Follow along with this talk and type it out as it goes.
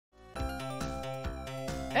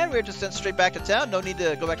And we're just sent straight back to town. No need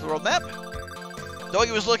to go back to the world map.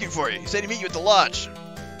 Doggy was looking for you. He said he'd meet you at the lodge.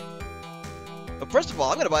 But first of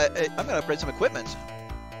all, I'm gonna upgrade some equipment.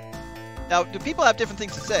 Now, do people have different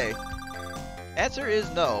things to say? Answer is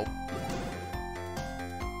no.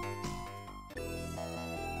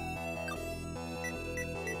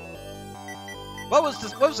 What was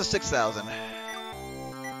the 6,000?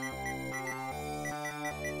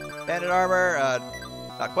 Bandit armor,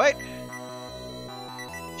 not quite.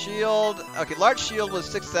 Shield, okay, large shield was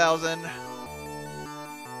 6,000.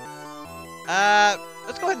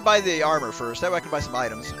 Let's go ahead and buy the armor first. That way I can buy some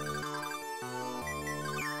items.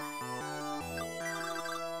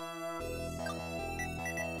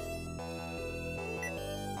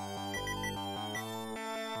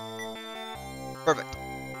 Perfect.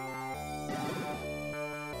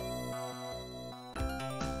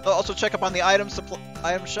 Oh, also check up on the item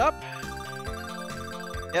shop.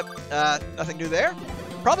 Yep, nothing new there.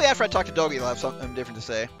 Probably after I talk to Doggy, I'll have something different to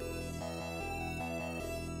say.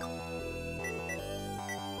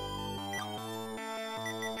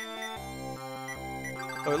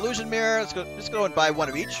 Oh, illusion mirror. Let's go and buy one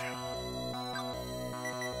of each.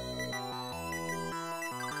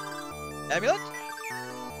 Amulet.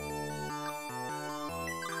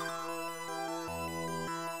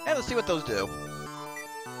 And let's see what those do.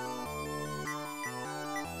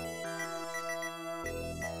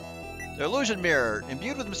 The illusion mirror,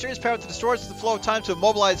 imbued with mysterious power that distorts the flow of time to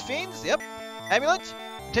immobilize fiends. Yep. Amulet,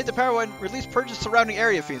 contains the power when released purges surrounding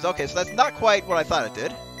area fiends. Okay, so that's not quite what I thought it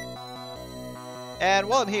did. And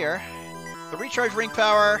while I'm here, the recharge ring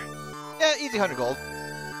power, yeah, easy 100 gold.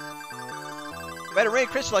 If I had a ring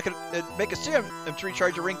crystal, I could make a serum to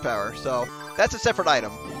recharge your ring power. So that's a separate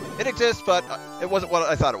item. It exists, but it wasn't what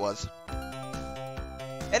I thought it was.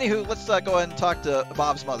 Anywho, let's go ahead and talk to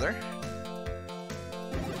Bob's mother.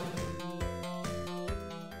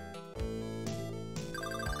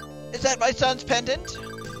 Is that my son's pendant?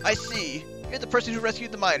 I see. You're the person who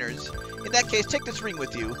rescued the miners. In that case, take this ring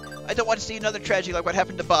with you. I don't want to see another tragedy like what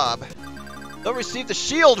happened to Bob. They'll receive the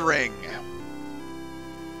shield ring.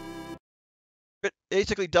 It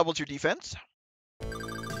basically doubles your defense.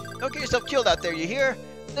 Don't get yourself killed out there, you hear?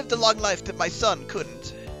 Live the long life that my son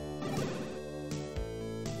couldn't.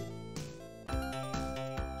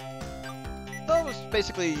 So let's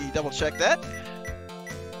basically double check that.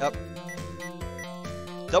 Yep.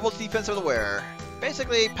 Doubles defense of the wearer.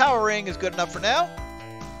 Basically, power ring is good enough for now.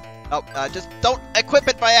 Oh, just don't equip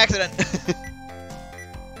it by accident.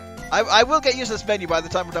 I will get used to this menu by the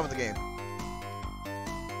time we're done with the game.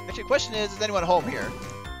 Actually, the question is anyone home here?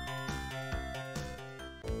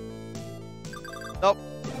 Nope.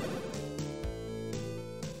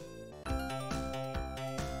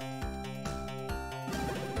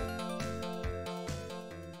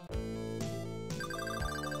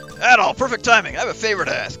 At all, perfect timing. I have a favor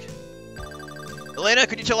to ask. Elena,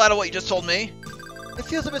 could you tell Ada what you just told me? It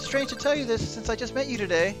feels a bit strange to tell you this since I just met you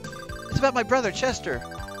today. It's about my brother, Chester.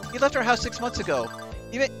 He left our house 6 months ago.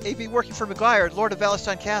 He may be working for McGuire, Lord of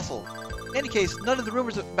Valestine Castle. In any case, none of the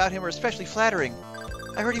rumors about him are especially flattering.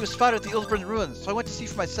 I heard he was spotted at the Illsburn Ruins, so I went to see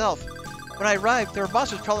for myself. When I arrived, there were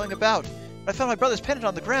monsters prowling about, but I found my brother's pendant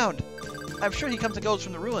on the ground. I'm sure he comes and goes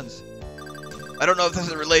from the ruins. I don't know if this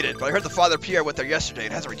is related, but I heard the Father Pierre went there yesterday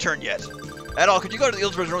and hasn't returned yet. At all, could you go to the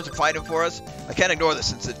Illsburn Ruins and find him for us? I can't ignore this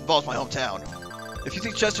since it involves my hometown. If you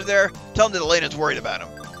see Chester there, tell him that Elena's worried about him.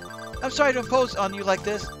 I'm sorry to impose on you like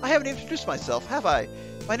this. I haven't introduced myself, have I?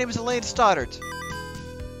 My name is Elaine Stoddart.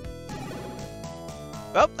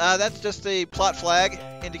 Well, that's just the plot flag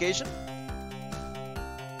indication.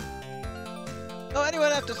 Oh,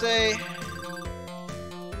 anyone have to say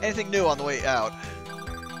anything new on the way out?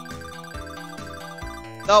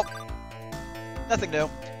 Nope. Nothing new.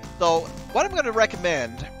 So, what I'm going to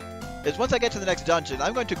recommend is once I get to the next dungeon,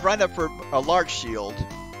 I'm going to grind up for a large shield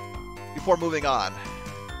before moving on.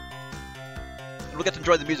 And we'll get to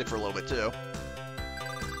enjoy the music for a little bit too.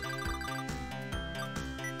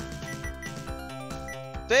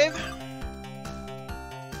 Save.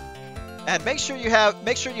 And make sure you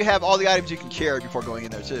have all the items you can carry before going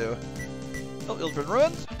in there too. Oh, Illsburn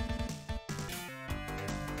Ruins.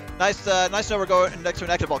 Nice to know we're going next to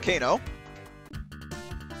an active volcano.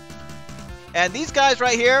 And these guys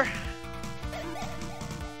right here,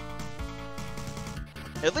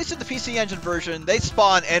 at least in the PC Engine version, they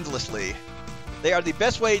spawn endlessly. They are the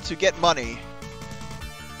best way to get money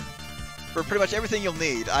for pretty much everything you'll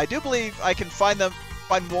need. I do believe I can find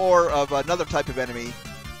more of another type of enemy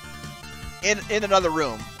in another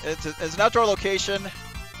room. It's an outdoor location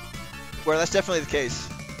where that's definitely the case.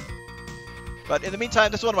 But in the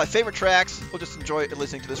meantime, this is one of my favorite tracks. We'll just enjoy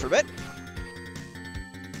listening to this for a bit.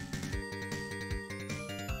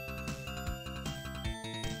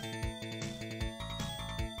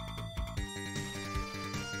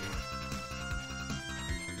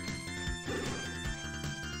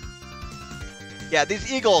 Yeah,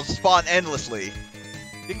 these eagles spawn endlessly.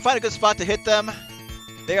 If you can find a good spot to hit them,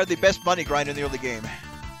 they are the best money grind in the early game.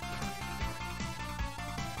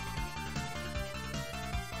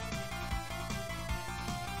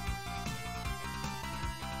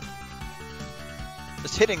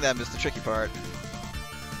 Just hitting them is the tricky part.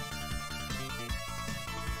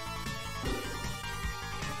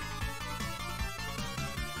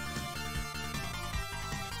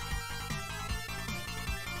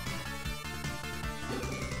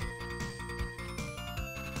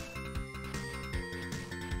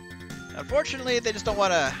 Unfortunately, they just don't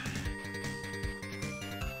want to...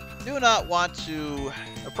 do not want to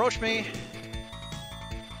approach me.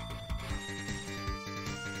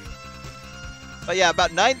 But yeah,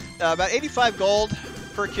 about 85 gold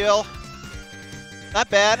per kill. Not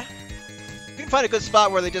bad. If you can find a good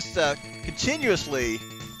spot where they just continuously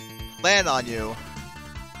land on you,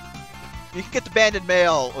 you can get the banded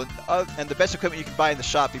mail and the best equipment you can buy in the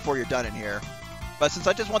shop before you're done in here. But since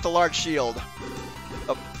I just want the large shield,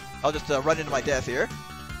 I'll just run into my death here.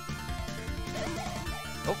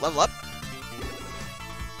 Oh, level up.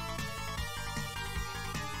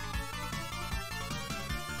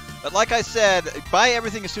 But like I said, buy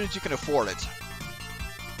everything as soon as you can afford it.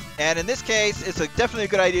 And in this case, it's definitely a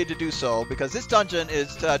good idea to do so, because this dungeon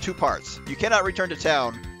is 2 parts. You cannot return to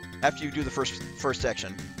town after you do the first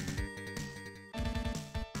section.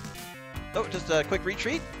 So, just a quick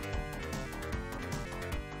retreat.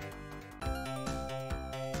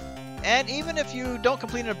 And even if you don't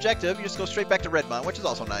complete an objective, you just go straight back to Redmont, which is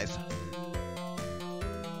also nice.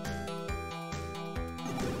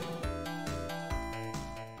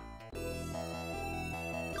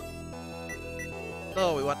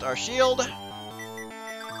 So we want our shield.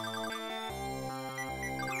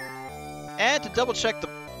 And to double check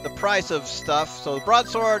the price of stuff, so the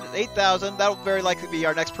broadsword, 8,000, that'll very likely be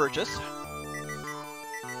our next purchase.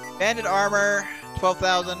 Banded armor,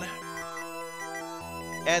 12,000.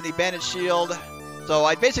 And the banded shield. So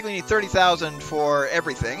I basically need 30,000 for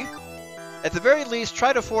everything. At the very least,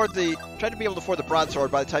 try to be able to afford the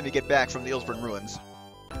broadsword by the time you get back from the Illsburn Ruins.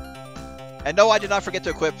 And no, I did not forget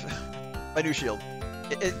to equip my new shield.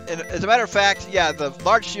 As a matter of fact, yeah, the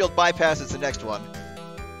large shield bypasses the next one.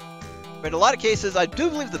 But in a lot of cases, I do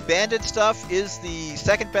believe the banded stuff is the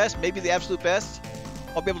second best, maybe the absolute best.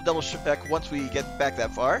 I'll be able to double check once we get back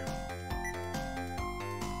that far.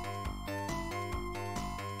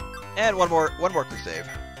 And one more quick save.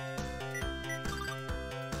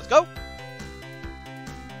 Let's go.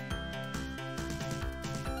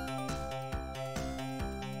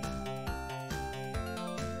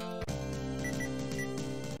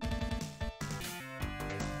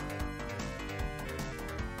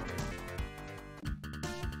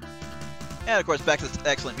 And of course, back to this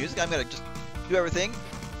excellent music. I'm gonna just do everything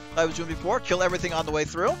I was doing before, kill everything on the way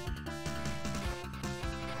through.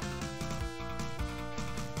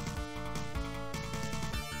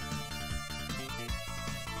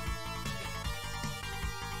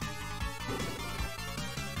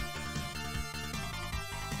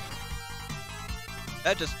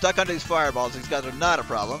 Just duck under these fireballs. These guys are not a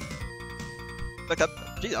problem. Look up.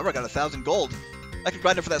 Geez, I already got 1,000 gold. I could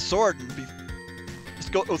grind it for that sword and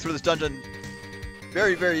just go through this dungeon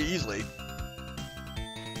very, very easily.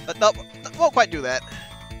 But no, won't quite do that.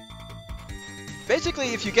 Basically,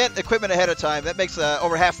 if you get equipment ahead of time, that makes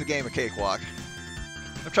over half the game a cakewalk.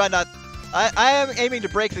 I'm trying not... I am aiming to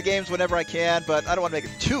break the games whenever I can, but I don't want to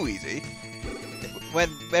make it too easy.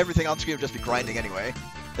 When everything on screen will just be grinding anyway.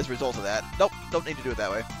 As a result of that. Nope, don't need to do it that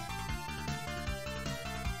way.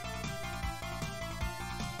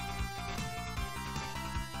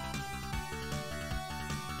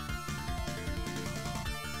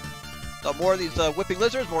 So more of these whipping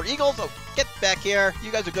lizards, more eagles. Oh, get back here.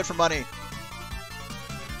 You guys are good for money.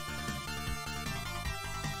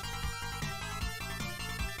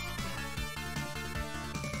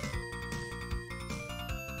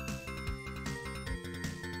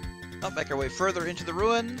 I'll make our way further into the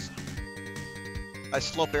ruins. Nice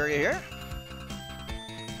slope area here.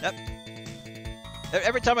 Yep.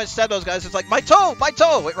 Every time I stab those guys, it's like, my toe! My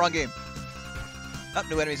toe! Wait, wrong game. Oh,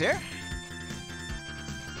 new enemies here.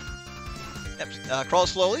 Yep. Crawl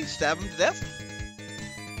slowly, stab them to death.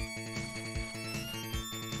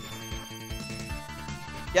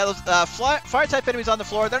 Yeah, those fire-type enemies on the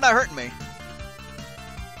floor, they're not hurting me.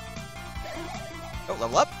 Oh,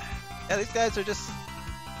 level up. Yeah, these guys are just...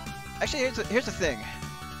 Actually, here's the thing.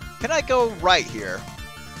 Can I go right here?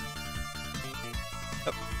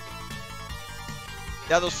 Oh.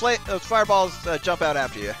 Yeah, those fireballs jump out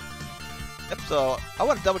after you. Yep, so I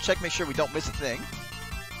want to double check, make sure we don't miss a thing.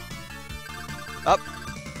 Up.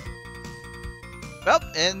 Well,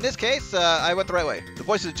 in this case, I went the right way. The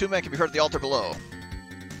voices of two men can be heard at the altar below.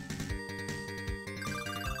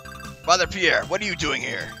 Father Pierre, what are you doing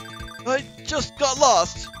here? I just got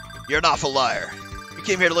lost. You're an awful liar. You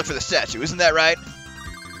came here to look for the statue, isn't that right?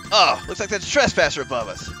 Oh, looks like there's a trespasser above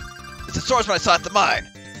us. It's the swordsman I saw at the mine.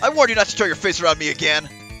 I warned you not to show your face around me again.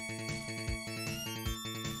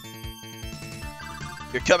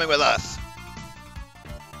 You're coming with us.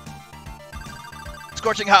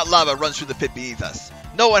 Scorching hot lava runs through the pit beneath us.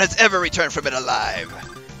 No one has ever returned from it alive.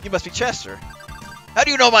 You must be Chester. How do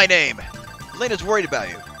you know my name? Elena's worried about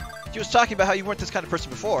you. She was talking about how you weren't this kind of person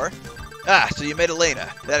before. Ah, so you met Elena.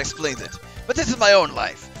 That explains it. But this is my own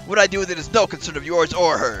life. What I do with it is no concern of yours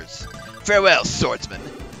or hers. Farewell, swordsman.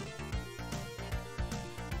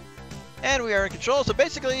 And we are in control, so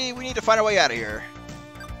basically we need to find our way out of here.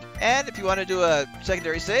 And if you want to do a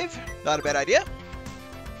secondary save, not a bad idea.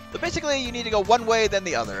 So basically you need to go one way, then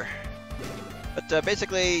the other. But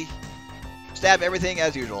basically, stab everything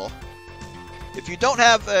as usual. If you don't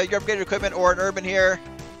have your upgraded equipment or an urban here,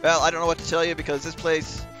 well, I don't know what to tell you because this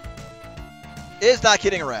place is not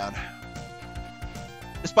kidding around.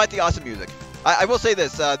 Despite the awesome music. I will say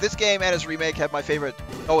this, this game and its remake have my favorite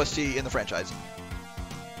OST in the franchise.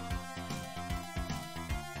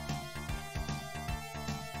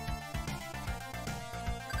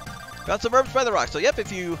 Found some herbs by the rock. So yep,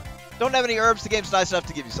 if you don't have any herbs, the game's nice enough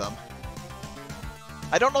to give you some.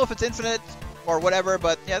 I don't know if it's infinite or whatever,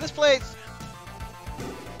 but yeah, this place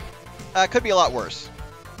could be a lot worse.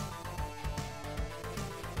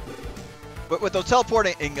 But with those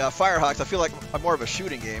teleporting Firehawks, I feel like I'm more of a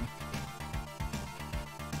shooting game.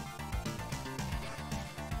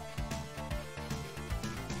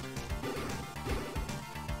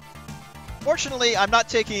 Fortunately, I'm not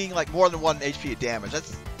taking like more than 1 HP of damage.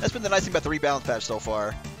 That's been the nice thing about the rebalance patch so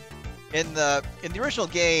far. In the original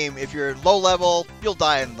game, if you're low level, you'll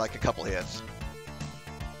die in like a couple hits.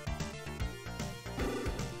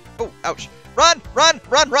 Oh, ouch. Run! Run!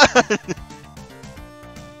 Run! Run!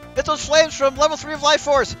 It's those flames from level 3 of Life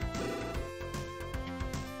Force!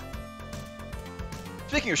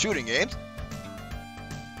 Speaking of shooting games.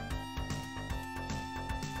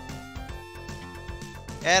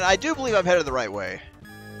 And I do believe I'm headed the right way.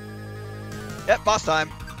 Yep, boss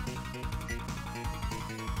time.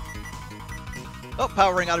 Oh,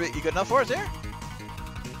 powering out of it. You good enough for us here?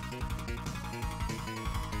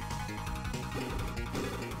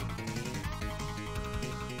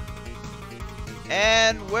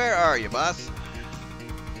 And where are you, boss?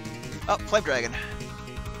 Oh, Flame Dragon.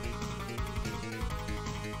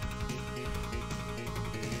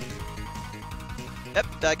 Yep,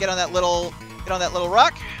 get on that little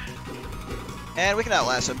rock, and we can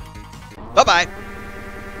outlast him. Bye bye.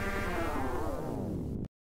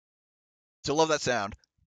 Still love that sound.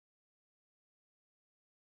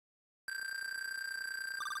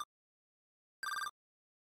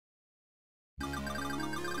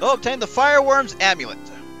 Oh, obtain the Fireworm's Amulet.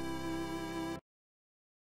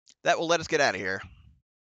 That will let us get out of here.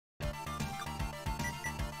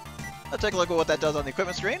 Let's take a look at what that does on the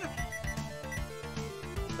equipment screen.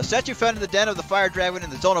 A statue found in the den of the fire dragon in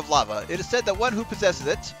the zone of lava. It is said that one who possesses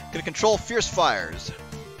it can control fierce fires.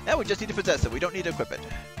 Now we just need to possess it. We don't need to equip it.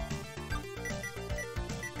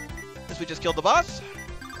 Guess we just killed the boss.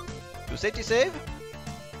 Do a safety save.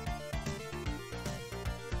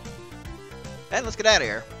 And let's get out of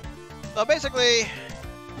here. So basically,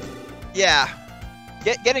 yeah,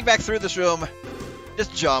 getting back through this room,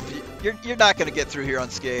 just jump. You're not going to get through here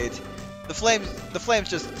unscathed. The flames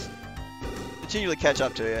just continually catch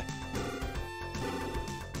up to you.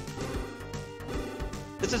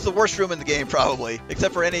 This is the worst room in the game, probably,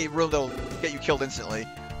 except for any room that'll get you killed instantly.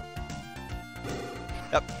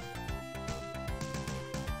 Yep.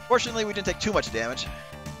 Fortunately, we didn't take too much damage.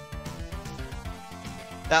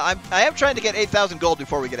 Now, I am trying to get 8,000 gold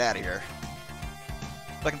before we get out of here.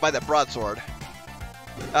 So I can buy that broadsword.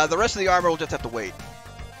 The rest of the armor will just have to wait.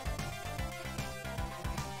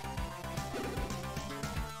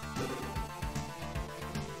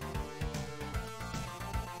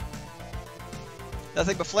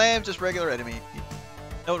 Nothing but flames, just regular enemy.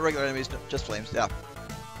 No regular enemies, just flames, yeah.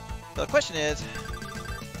 So the question is...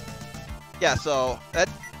 Yeah, so that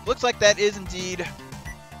looks like that is indeed...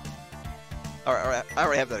 Alright, I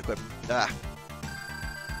already have that equipped. Ah.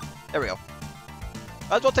 There we go.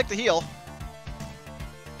 Might as well take the heal.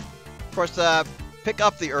 Of course, pick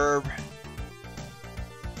up the herb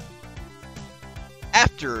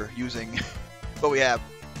after using what we have.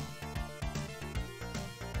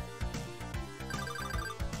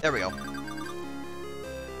 There we go.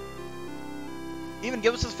 Even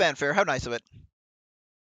give us this fanfare. How nice of it.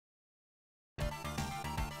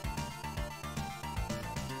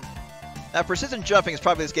 Now, precision jumping is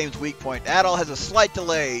probably this game's weak point. Adol has a slight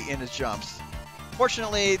delay in his jumps.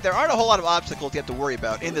 Fortunately, there aren't a whole lot of obstacles you have to worry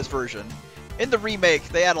about in this version. In the remake,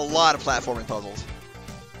 they add a lot of platforming puzzles.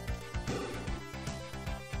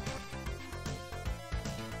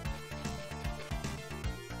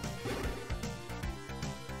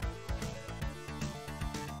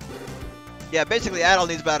 Yeah, basically Adol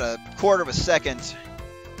needs about a quarter of a second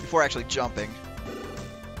before actually jumping.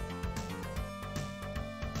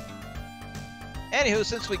 Anywho,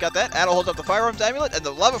 since we got that, Adol holds up the firearms amulet and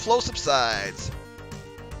the lava flow subsides.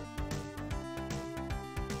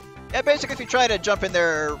 Yeah, basically if you try to jump in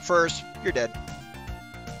there first, you're dead.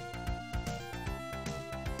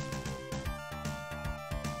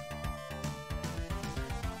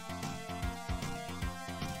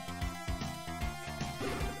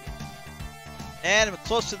 And I'm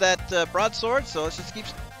close to that broadsword, so let's just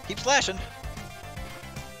keep slashing.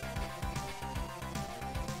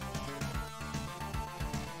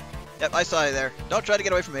 Yep, I saw you there. Don't try to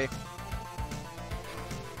get away from me.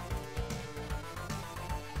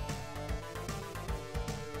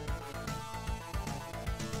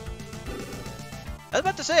 I was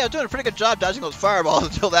about to say, I was doing a pretty good job dodging those fireballs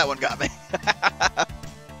until that one got me.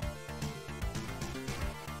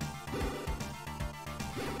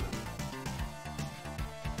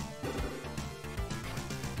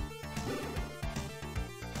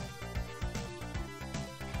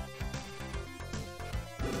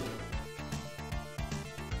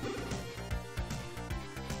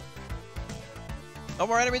 No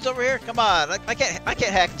more enemies over here? Come on, I can't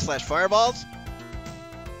hack and slash fireballs.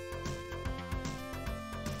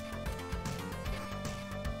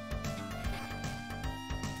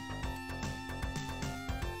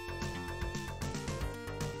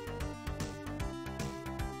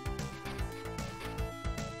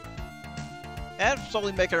 And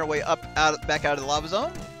slowly making our way back out of the lava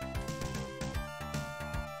zone.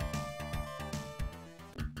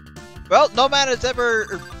 Well, no man has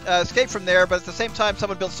ever escaped from there, but at the same time,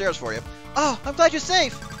 someone built stairs for you. Oh, I'm glad you're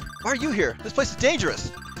safe. Why are you here? This place is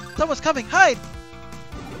dangerous. Someone's coming. Hide.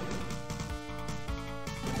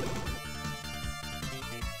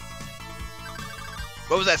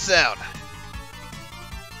 What was that sound?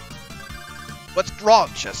 What's wrong,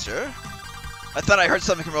 Chester? I thought I heard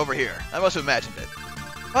something from over here. I must have imagined it.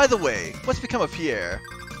 By the way, what's become of Pierre?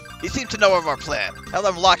 He seems to know of our plan. I'll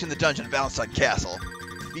have him locked in the dungeon at Valentine Castle.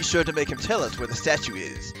 Be sure to make him tell us where the statue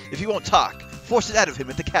is. If he won't talk, force it out of him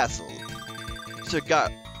at the castle. Sir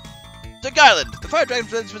Garland, the fire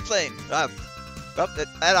dragon's been slain. Well,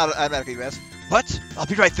 that automatically mess. What? I'll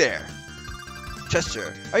be right there.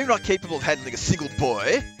 Chester, are you not capable of handling a single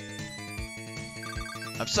boy?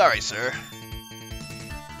 I'm sorry, sir.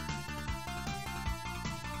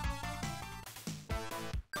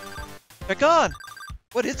 They're gone!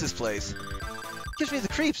 What is this place? Gives me the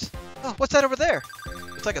creeps. Oh, what's that over there?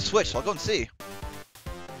 It's like a switch, so I'll go and see.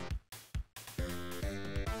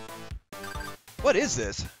 What is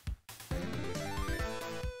this?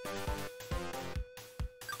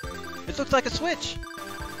 It looks like a switch.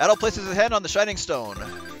 Adol places his hand on the shining stone.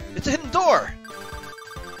 It's a hidden door!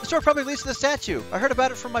 The door probably leads to the statue. I heard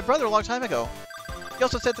about it from my brother a long time ago. He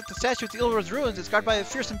also said that the statue at the Illsburn Ruins is guarded by a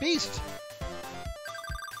fearsome beast.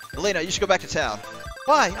 Elena, you should go back to town.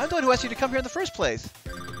 Why? I'm the one who asked you to come here in the first place.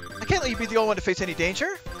 I can't let you be the only one to face any danger.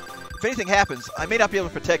 If anything happens, I may not be able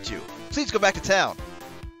to protect you. Please go back to town.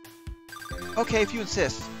 Okay, if you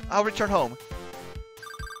insist. I'll return home.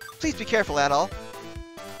 Please be careful, Adol.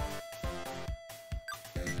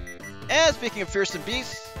 And speaking of fearsome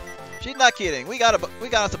beasts, she's not kidding. We got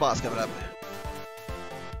us a boss coming up.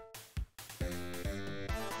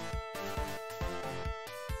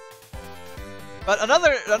 But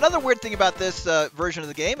another weird thing about this version of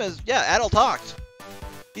the game is, yeah, Adol talked.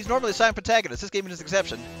 He's normally a silent protagonist. This game is an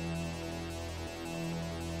exception.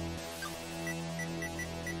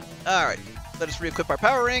 Alright, let us re-equip our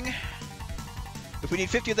power ring. If we need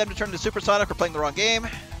 50 of them to turn into supersonic, we're playing the wrong game.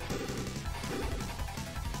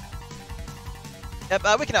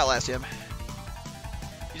 Yep, we can outlast him.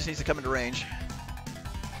 He just needs to come into range.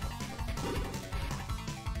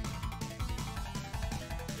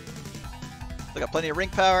 We got plenty of ring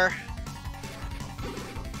power.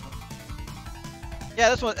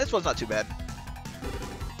 Yeah, this one's not too bad.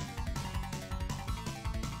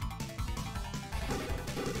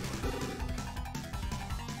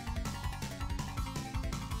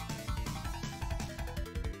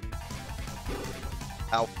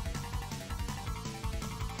 Ow.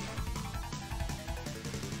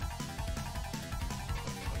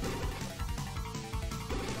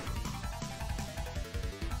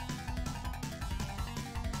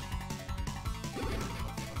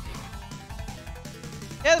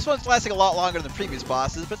 Yeah, this one's lasting a lot longer than previous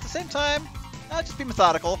bosses, but at the same time, just be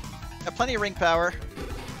methodical. Got plenty of ring power.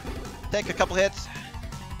 Take a couple hits.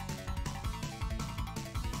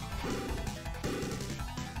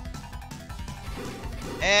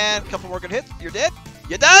 And a couple more good hits. You're dead.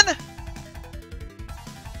 You done?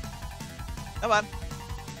 Come on.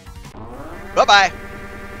 Bye-bye.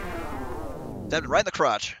 Stabbed him right in the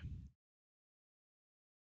crotch.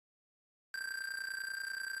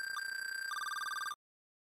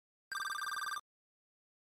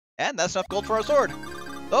 And that's enough gold for our sword.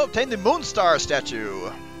 So, obtain the Moonstar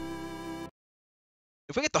statue.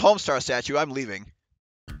 If we get the Homestar statue, I'm leaving.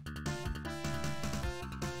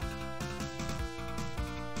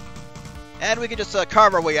 And we can just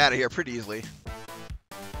carve our way out of here pretty easily.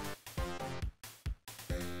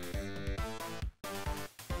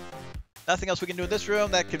 Nothing else we can do in this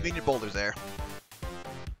room. That convenient boulder's there.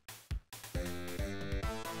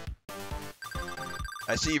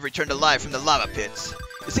 I see you've returned alive from the lava pits.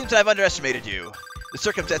 It seems I've underestimated you. The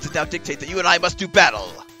circumstances now dictate that you and I must do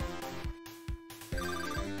battle.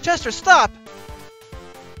 Chester, stop!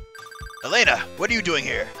 Elena, what are you doing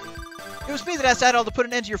here? It was me that asked Adol to put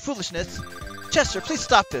an end to your foolishness. Chester, please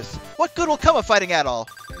stop this. What good will come of fighting Adol?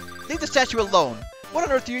 Leave the statue alone. What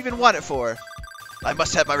on earth do you even want it for? I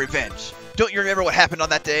must have my revenge. Don't you remember what happened on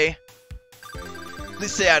that day?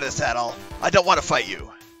 Please stay out of this, Adol. I don't want to fight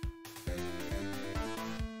you.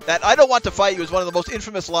 That "I don't want to fight you" is one of the most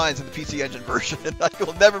infamous lines in the PC Engine version, and I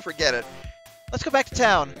will never forget it. Let's go back to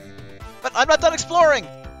town. But I'm not done exploring!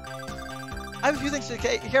 I have a few things to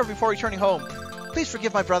hear before returning home. Please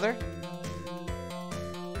forgive my brother.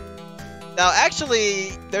 Now,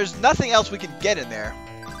 actually, there's nothing else we can get in there.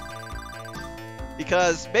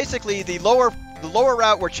 Because, basically, the lower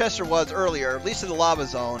route where Chester was earlier leads to the lava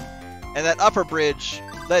zone, and that upper bridge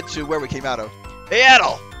led to where we came out of. Hey,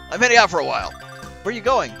 Adol! I'm heading out for a while. Where are you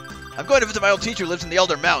going? I'm going to visit my old teacher who lives in the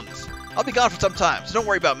Elder Mountains. I'll be gone for some time, so don't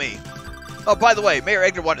worry about me. Oh, by the way, Mayor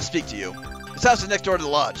Edgar wanted to speak to you. His house is next door to the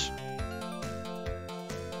lodge.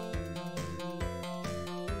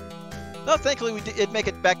 No, thankfully we did make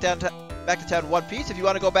it back to town in one piece. If you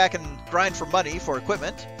want to go back and grind for money for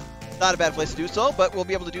equipment, not a bad place to do so, but we'll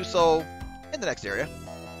be able to do so in the next area.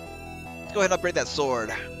 Let's go ahead and upgrade that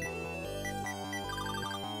sword.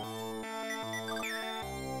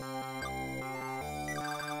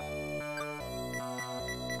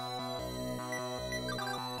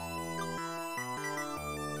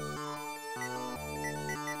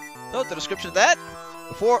 Note the description of that.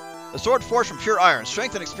 A sword forged from pure iron.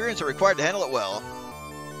 Strength and experience are required to handle it well.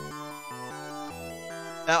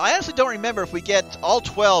 Now, I honestly don't remember if we get all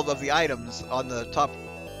 12 of the items on the top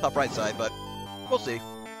right side, but we'll see.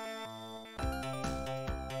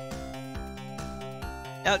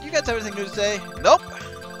 Now, do you guys have anything new to say? Nope.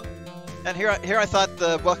 And here I thought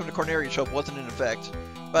the Welcome to Corneria trope wasn't in effect,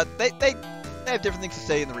 but they have different things to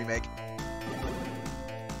say in the remake.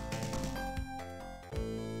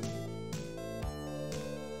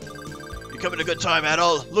 Come at a good time,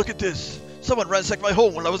 Adol. Look at this. Someone ransacked my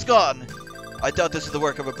home when I was gone. I doubt this is the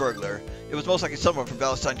work of a burglar. It was most likely someone from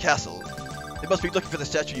Valentine Castle. They must be looking for the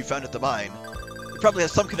statue you found at the mine. It probably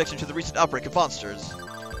has some connection to the recent outbreak of monsters.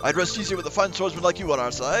 I'd rest easier with a fine swordsman like you on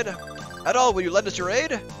our side. Adol, will you lend us your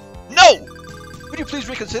aid? No! Would you please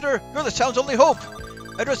reconsider? You're the town's only hope.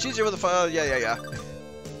 I'd rest easier with a yeah.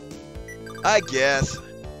 I guess.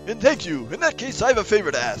 And thank you. In that case, I have a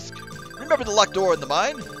favor to ask. Remember the locked door in the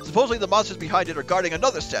mine? Supposedly the monsters behind it are guarding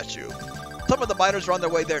another statue. Some of the miners are on their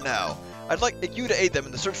way there now. I'd like you to aid them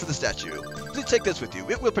in the search for the statue. Please take this with you.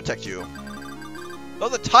 It will protect you. Oh,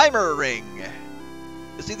 the timer ring.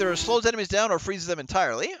 This either slows enemies down or freezes them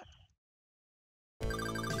entirely.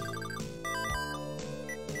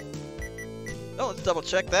 Oh, let's double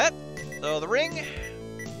check that. So the ring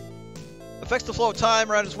affects the flow of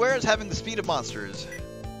time around its wearers, having the speed of monsters.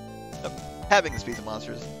 Having the speed of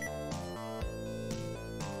monsters.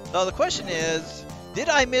 Now the question is, did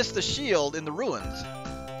I miss the shield in the ruins?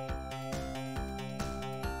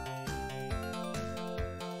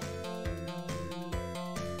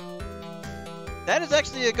 That is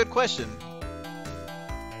actually a good question.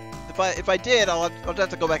 If I did, I'll have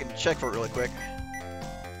to go back and check for it really quick.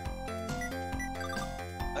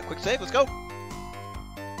 A quick save, let's go.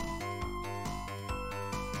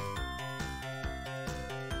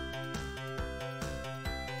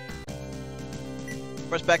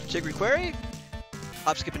 Press back to Chigri Query.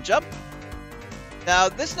 Hop, skip, and jump. Now,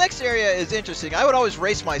 this next area is interesting. I would always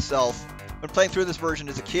race myself when playing through this version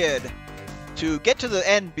as a kid to get to the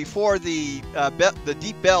end before the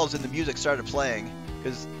deep bells in the music started playing,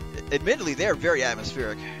 because admittedly they're very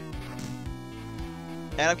atmospheric.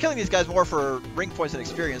 And I'm killing these guys more for ring points and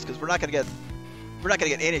experience because we're not gonna get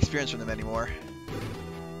any experience from them anymore.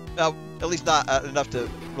 At least not enough to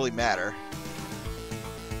really matter.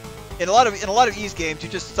 In a lot of Ys games, you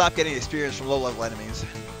just stop getting experience from low-level enemies.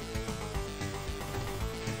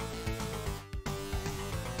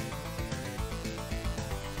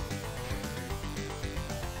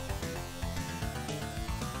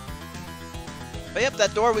 But yep,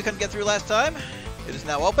 that door we couldn't get through last time. It is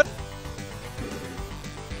now open.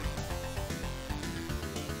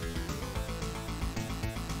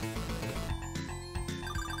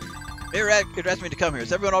 Mirror asked me to come here.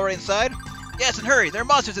 Is everyone already inside? Yes, and hurry! There are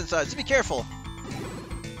monsters inside, so be careful!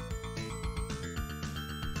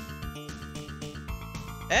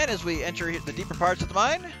 And as we enter the deeper parts of the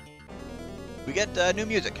mine, we get new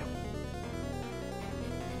music.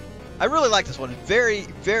 I really like this one. Very,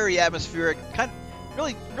 very atmospheric.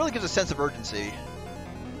 Really gives a sense of urgency.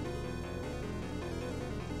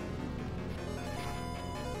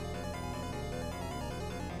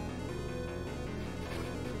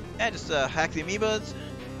 And just hack the amoebas.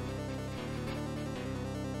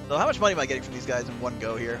 So how much money am I getting from these guys in one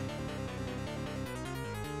go here?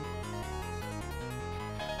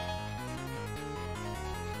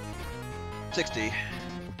 $60.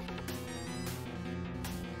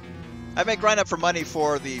 I may grind up for money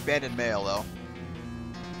for the abandoned mail, though.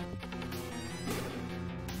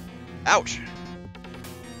 Ouch!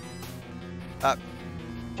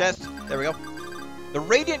 Chest. There we go. The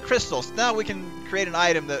Radiant Crystals. Now we can create an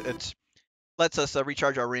item that lets us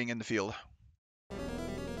recharge our ring in the field.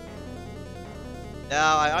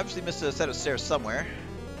 Now, I obviously missed a set of stairs somewhere.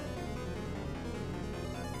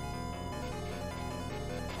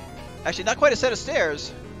 Actually, not quite a set of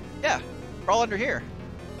stairs. Yeah, crawl under here.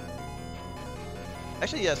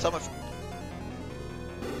 Actually, yeah, some of...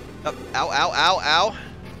 Oh, ow, ow, ow, ow.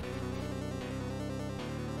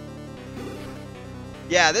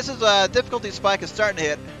 Yeah, this is difficulty spike is starting to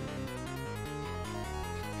hit.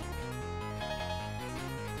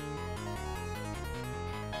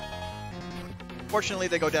 Fortunately,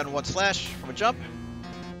 they go down one slash from a jump.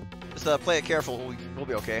 Just play it careful, we'll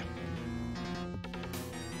be okay.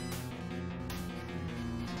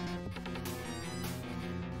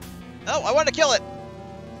 Oh, I wanted to kill it!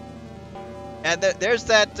 And there's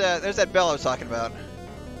that bell I was talking about.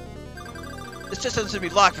 This just doesn't seem to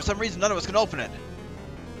be locked. For some reason, none of us can open it.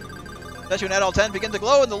 Statue in Adult 10 begins to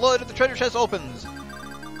glow and the lid of the treasure chest opens.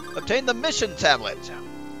 Obtain the mission tablet.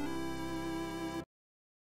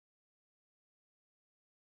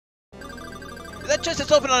 Is that chest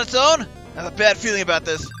is open on its own? I have a bad feeling about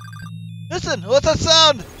this. Listen, what's that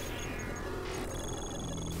sound?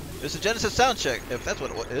 It's a Genesis sound check, if that's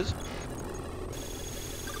what it is.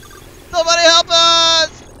 Somebody help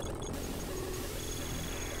us!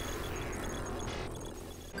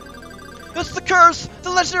 It's the curse! The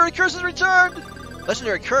legendary curse has returned!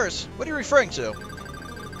 Legendary curse? What are you referring to?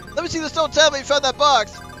 Let me see the stone tablet you found in that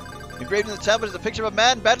box! Engraved in the tablet is a picture of a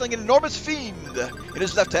man battling an enormous fiend. In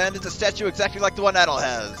his left hand is a statue exactly like the one Adol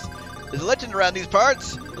has. There's a legend around these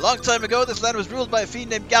parts. A long time ago, this land was ruled by a fiend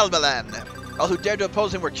named Galbalan. All who dared to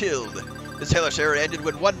oppose him were killed. This hellish era ended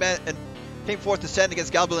when one man came forth to stand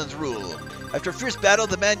against Galbalan's rule. After a fierce battle,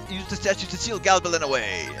 the man used the statue to seal Galbalan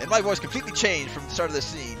away, and my voice completely changed from the start of this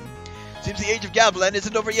scene. Seems the age of Galbalan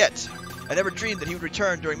isn't over yet. I never dreamed that he would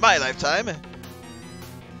return during my lifetime.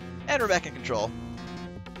 And we're back in control.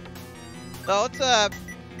 So let's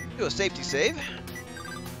do a safety save.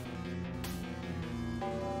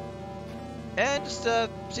 And just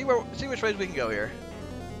see which ways we can go here.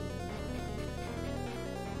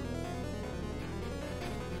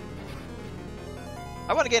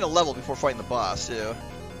 I want to gain a level before fighting the boss too.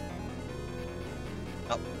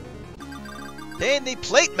 Oh. Obtain the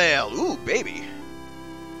plate mail. Ooh, baby.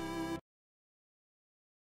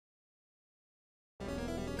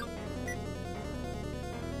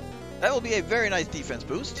 That will be a very nice defense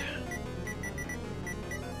boost.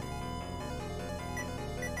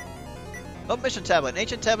 Oh, mission tablet. An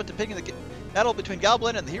ancient tablet depicting the battle between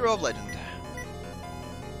Galbalan and the hero of legend.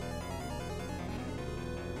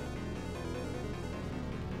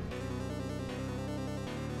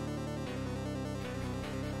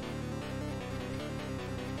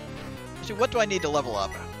 Actually, what do I need to level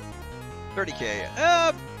up? 30k.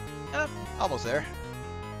 Almost there.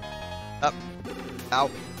 Up. Ow.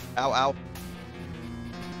 Ow, ow.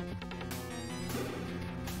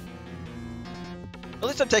 At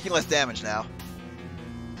least I'm taking less damage now.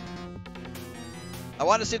 I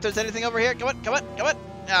want to see if there's anything over here. Come on, come on, come on.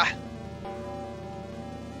 Ah.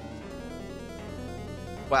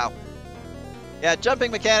 Wow. Yeah,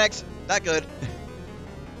 jumping mechanics, not good.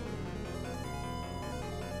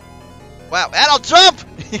 Wow, Adol, jump!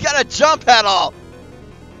 You gotta jump, Adol!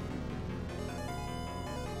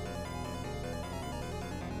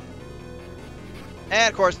 And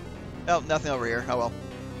of course, oh, nothing over here. Oh well.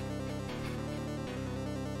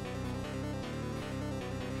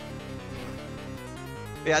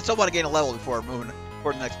 Yeah, I still want to gain a level before moving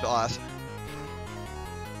toward the next boss.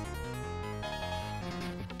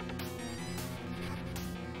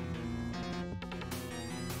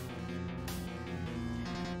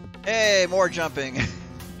 Hey, more jumping.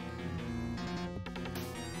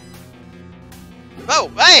 Oh,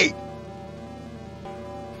 hey!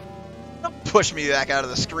 Don't push me back out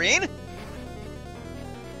of the screen.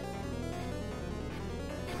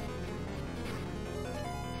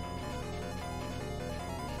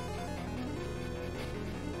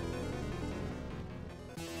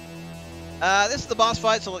 This is the boss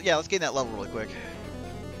fight, so yeah, let's gain that level really quick.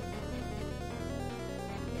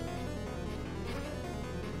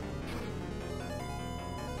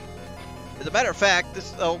 As a matter of fact,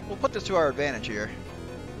 this we'll put this to our advantage here.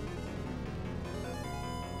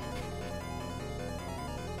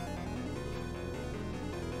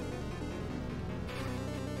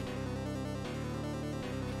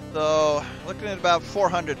 So, looking at about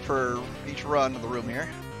 400 per each run of the room here.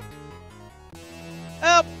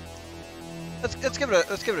 Well, let's give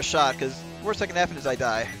it a shot, because worst that can happen is I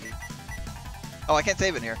die. Oh, I can't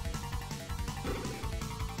save in here.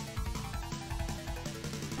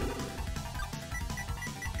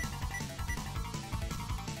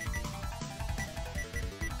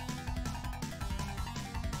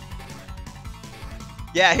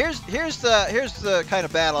 Yeah, here's the kind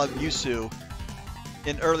of battle I'm used to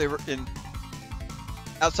in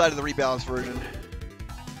outside of the rebalanced version.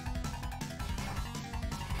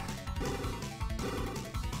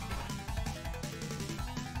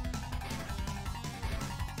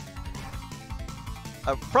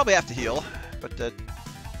 I probably have to heal, but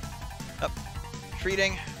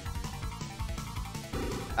treating.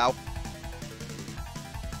 Ow.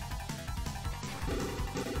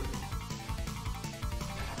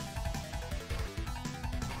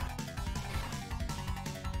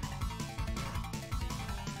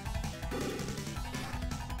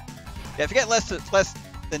 Yeah, if you get less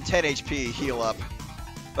than 10 HP, heal up.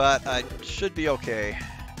 But I should be okay.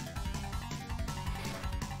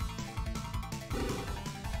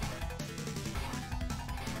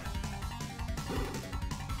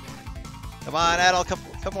 Come on, Adol,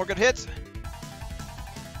 couple more good hits.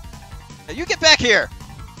 Now you get back here!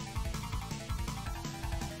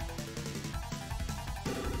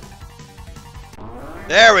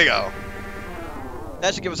 There we go.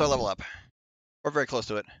 That should give us our level up. We're very close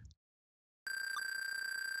to it.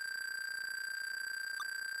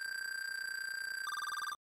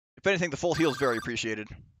 If anything, the full heal is very appreciated.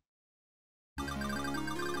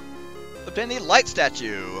 Obtain the light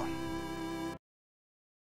statue.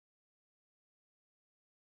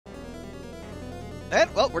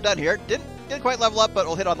 And, well, we're done here. Didn't quite level up, but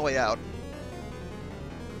we'll hit on the way out.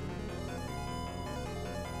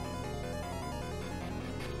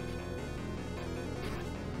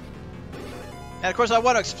 And of course, I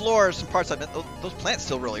want to explore some parts. Those plants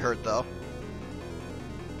still really hurt, though.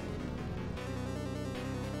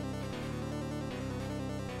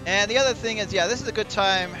 And the other thing is, yeah, this is a good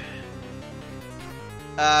time.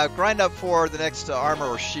 Grind up for the next armor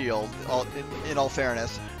or shield. In all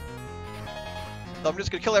fairness. So I'm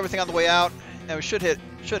just gonna kill everything on the way out, and we should hit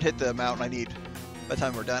the amount I need by the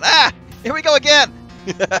time we're done. Ah! Here we go again!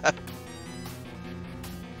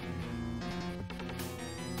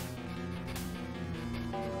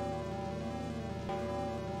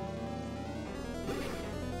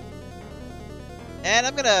 And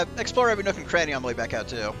I'm gonna explore every nook and cranny on the way back out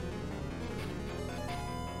too.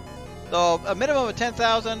 So a minimum of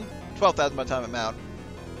 10,000, 12,000 by the time I'm out.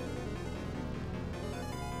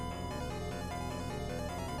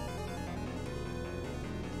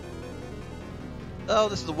 Oh,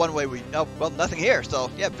 this is the one way we... Oh, well, nothing here. So,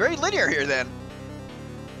 yeah, very linear here then.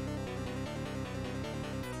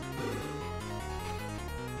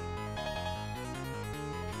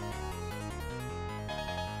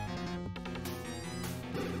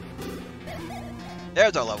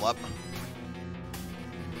 There's our level up.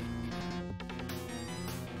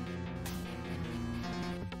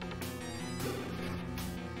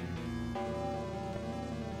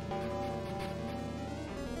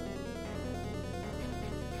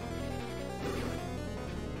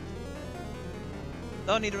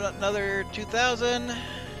 I'll need another 2,000.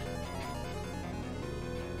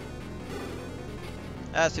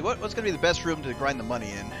 Let's see, what's going to be the best room to grind the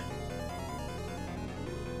money in?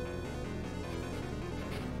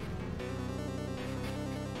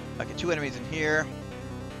 Okay, 2 enemies in here.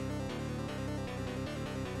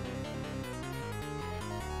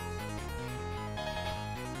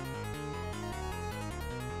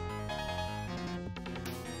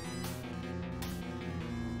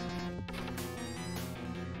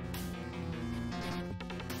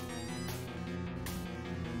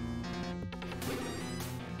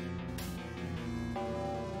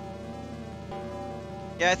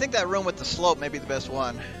 Yeah, I think that room with the slope may be the best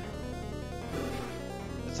one.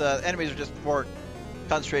 It's, enemies are just more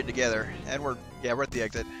concentrated together, and we're at the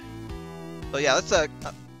exit. So yeah, let's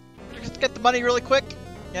just get the money really quick,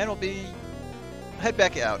 and we'll head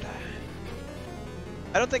back out.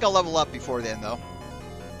 I don't think I'll level up before then, though.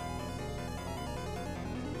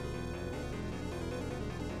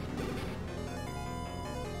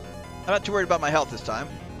 I'm not too worried about my health this time.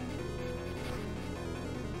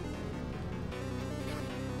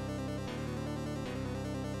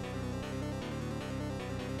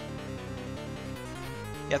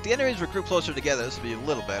 Yeah, if the enemies were grouped closer together, this would be a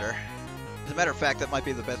little better. As a matter of fact, that might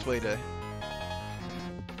be the best way to...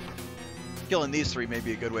 Killing these 3 may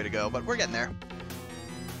be a good way to go, but we're getting there.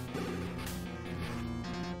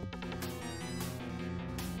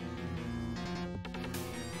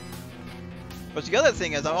 But the other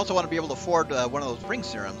thing is, I also want to be able to afford one of those ring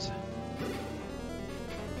serums.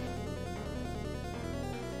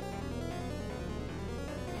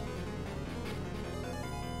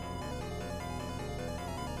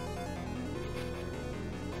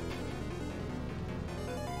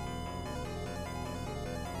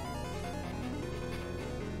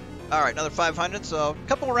 Alright, another 500, so a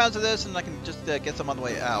couple more rounds of this and I can just get some on the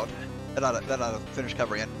way out. That ought to finish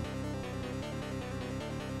covering it.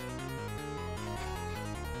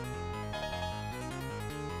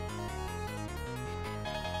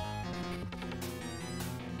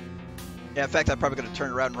 Yeah, in fact, I'm probably going to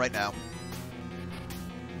turn around right now.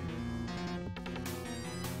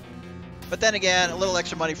 But then again, a little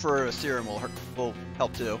extra money for a serum will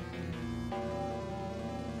help too.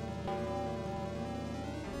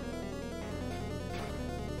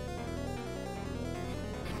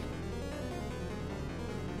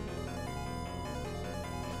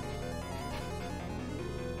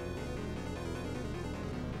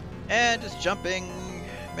 And just jumping,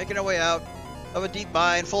 making our way out of a deep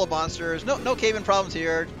mine full of monsters. No cave-in problems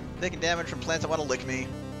here. Taking damage from plants that want to lick me.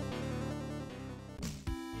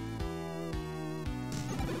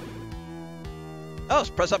 Oh,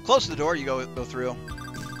 so press up close to the door, you go through.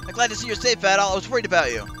 I'm glad to see you're safe, Adal. I was worried about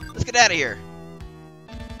you. Let's get out of here.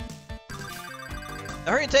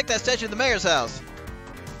 Now hurry and take that statue to the mayor's house.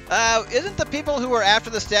 Isn't the people who were after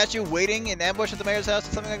the statue waiting in ambush at the mayor's house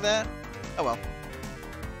or something like that? Oh well.